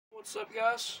What's up,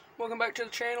 guys? Welcome back to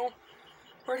the channel.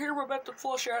 Right here we're about to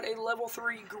flush out a level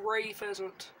 3 gray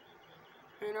pheasant.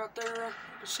 And out there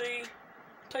you can see,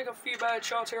 take a few bad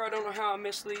shots here. I don't know how I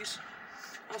missed these.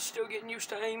 I'm still getting used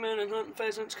to aiming and hunting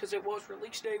pheasants because it was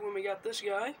release day when we got this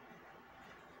guy.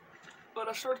 But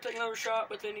I started taking another shot,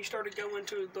 but then he started going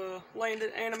to the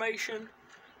landed animation.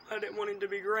 I didn't want him to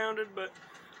be grounded, but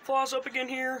flies up again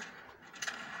here.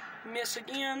 Miss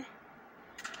again.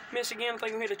 Miss again, I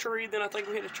think we hit a tree, then I think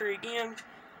we hit a tree again.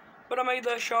 But I made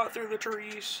that shot through the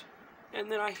trees,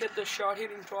 and then I hit this shot, hit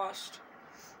him twice.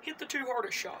 Hit the two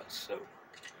hardest shots, so.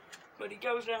 But he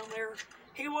goes down there.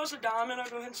 He was a diamond, I'll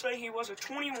go ahead and say. He was a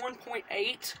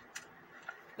 21.8.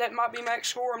 That might be max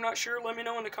score, I'm not sure. Let me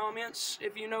know in the comments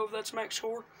if you know if that's max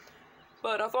score.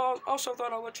 But I also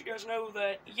thought I'd let you guys know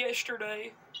that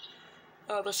yesterday,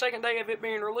 the second day of it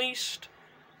being released,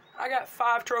 I got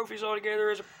 5 trophies altogether. It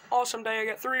was an awesome day. I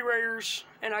got 3 rares,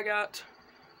 and I got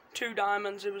 2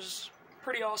 diamonds. It was a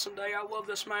pretty awesome day. I love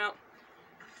this map.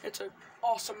 It's an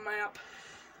awesome map.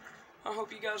 I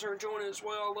hope you guys are enjoying it as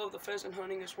well. I love the pheasant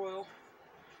hunting as well.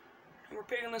 And we're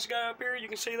picking this guy up here. You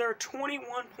can see there,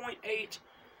 21.8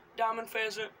 diamond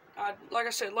pheasant. Like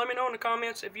I said, let me know in the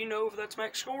comments if you know if that's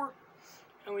max score.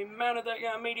 And we mounted that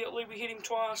guy immediately. We hit him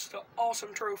twice. It's an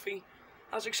awesome trophy.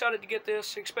 I was excited to get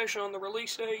this, especially on the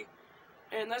release day.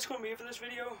 And that's going to be it for this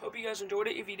video. Hope you guys enjoyed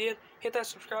it. If you did, hit that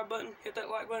subscribe button, hit that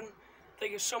like button.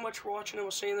 Thank you so much for watching, and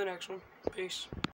we'll see you in the next one. Peace.